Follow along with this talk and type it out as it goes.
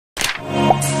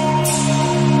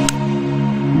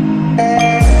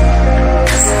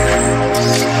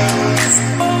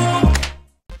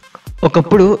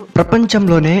ఒకప్పుడు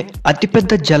ప్రపంచంలోనే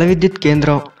అతిపెద్ద జల విద్యుత్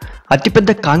కేంద్రం,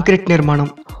 అతిపెద్ద కాంక్రీట్ నిర్మాణం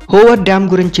హూవర్ డ్యామ్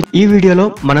గురించి ఈ వీడియోలో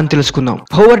మనం తెలుసుకుందాం.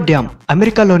 హూవర్ డ్యామ్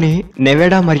అమెరికాలోని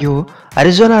నెవాడా మరియు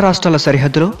అరిజోనా రాష్ట్రాల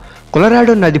సరిహద్దులో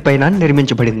కొలరాడో నది పైన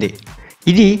నిర్మించబడింది.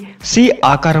 ఇది సి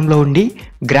ఆకారంలో ఉండి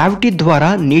గ్రావిటీ ద్వారా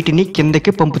నీటిని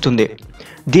కిందకి పంపుతుంది.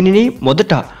 దీనిని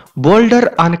మొదట బోల్డర్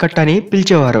ఆనకట్ట అని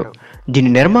పిలిచేవారు. దీని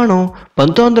నిర్మాణం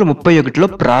 1931లో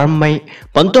ప్రారంభమై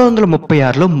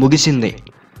 1936లో ముగిసింది.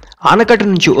 ఆనకట్ట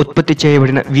నుంచి ఉత్పత్తి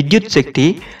చేయబడిన విద్యుత్ శక్తి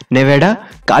నెవాడా,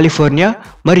 కాలిఫోర్నియా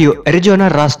మరియు అరిజోనా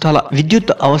రాష్ట్రాల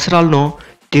విద్యుత్ అవసరాలను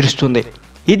తీరుస్తుంది.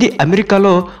 ఇది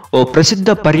అమెరికాలో ఓ ప్రసిద్ధ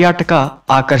పర్యాటక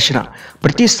ఆకర్షణ.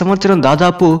 ప్రతి సంవత్సరం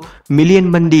దాదాపు 1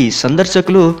 మిలియన్ మంది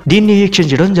సందర్శకులు దీన్ని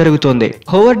వీక్షించడం జరుగుతోంది.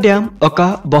 హూవర్ డ్యామ్ ఒక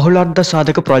బహుళార్థ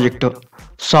సాధక ప్రాజెక్టు.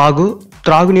 సాగు,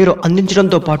 త్రాగునీరు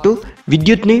అందించడంతో పాటు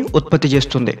విద్యుత్ని ఉత్పత్తి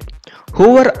చేస్తుంది.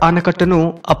 హూవర్ ఆనకట్టను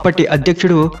అప్పటి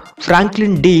అధ్యక్షుడు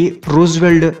ఫ్రాంక్లిన్ డి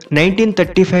రూజ్వెల్ట్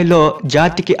 1935లో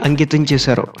జాతికి అంకితం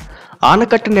చేశారు.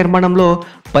 ఆనకట్ట నిర్మాణంలో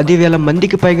 10,000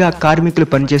 మందికి పైగా కార్మికులు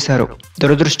పనిచేశారు.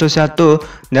 దురదృష్టవశాత్తు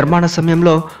నిర్మాణ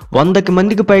సమయంలో 100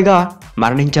 మందికి పైగా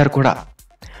మరణించారు కూడా.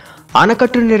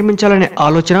 ఆనకట్టును నిర్మించాలనే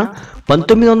ఆలోచన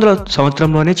 1900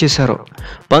 సంవత్సరంలోనే చేశారు.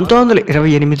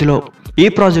 1928లో ఈ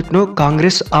ప్రాజెక్టును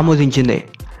కాంగ్రెస్ ఆమోదించింది.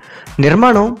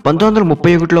 నిర్మాణం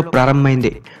 1931లో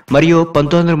ప్రారంభమైంది మరియు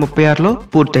 1936లో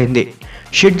పూర్తయింది.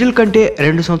 షెడ్యూల్ కంటే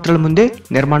 2 సంవత్సరాల ముందే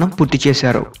నిర్మాణం పూర్తి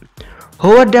చేశారు.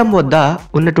 హూవర్ డ్యామ్ వద్ద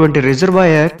ఉన్నటువంటి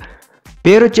రిజర్వాయర్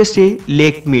పేరు వచ్చేసి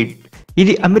లేక్ మీడ్.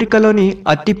 ఇది అమెరికాలోని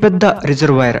అతిపెద్ద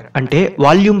రిజర్వాయర్, అంటే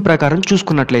వాల్యూమ్ ప్రకారం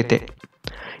చూసుకున్నట్లయితే.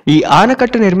 ఈ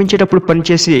ఆనకట్ట నిర్మించేటప్పుడు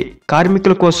పనిచేసే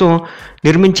కార్మికుల కోసం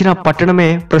నిర్మించిన పట్టణమే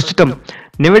ప్రస్తుతం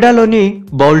నెవాడాలోని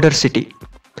బౌల్డర్ సిటీ.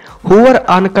 హూవర్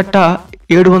ఆనకట్ట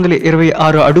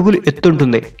 726 అడుగులు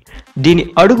ఎత్తుంటుంది. దీని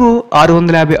అడుగు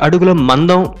 650 అడుగుల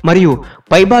మందం మరియు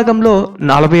పైభాగంలో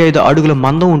 45 అడుగుల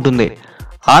మందం ఉంటుంది.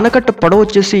 ఆనకట్ట పొడవు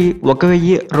వచ్చేసి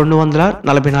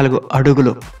 1244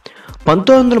 అడుగులు.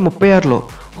 1936లో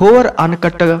హూవర్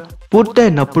ఆనకట్ట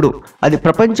పూర్తయినప్పుడు అది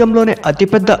ప్రపంచంలోనే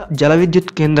అతిపెద్ద జల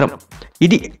విద్యుత్ కేంద్రం.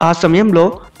 ఇది ఆ సమయంలో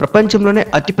ప్రపంచంలోనే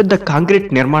అతిపెద్ద కాంక్రీట్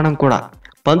నిర్మాణం కూడా.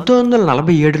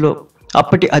 1947లో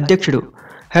అప్పటి అధ్యక్షుడు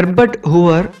హెర్బర్ట్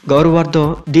హూవర్ గౌరవార్థం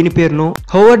దీని పేరును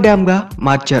హూవర్ డ్యామ్ గా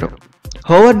మార్చారు.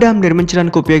 హూవర్ డ్యామ్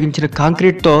నిర్మించడానికి ఉపయోగించిన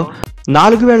కాంక్రీట్తో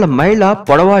 4000 మైళ్ళ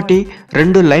పొడవాటి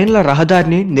 2 లైన్ల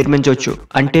రహదారిని నిర్మించవచ్చు.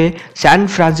 అంటే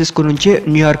శాన్ ఫ్రాన్సిస్కో నుంచి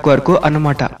న్యూయార్క్ వరకు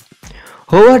అన్నమాట.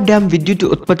 హూవర్ డ్యామ్ విద్యుత్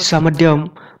ఉత్పత్తి సామర్థ్యం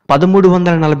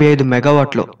 1345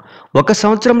 మెగావాట్లు. ఒక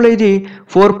సంవత్సరంలో ఇది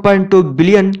 4.2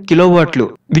 బిలియన్ కిలోవాట్లు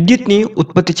విద్యుత్ని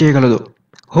ఉత్పత్తి చేయగలదు.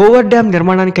 హూవర్ డ్యామ్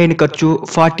నిర్మాణానికి అయిన ఖర్చు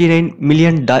 49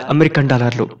 మిలియన్ అమెరికన్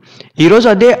డాలర్లు. ఈరోజు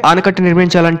అదే ఆనకట్ట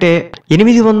నిర్మించాలంటే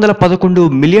 811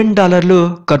 మిలియన్ డాలర్లు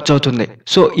ఖర్చు అవుతుంది.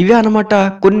 సో ఇవే అన్నమాట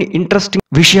కొన్ని ఇంట్రెస్టింగ్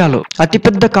విషయాలు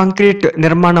అతిపెద్ద కాంక్రీట్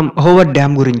నిర్మాణం హూవర్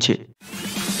డ్యామ్ గురించి.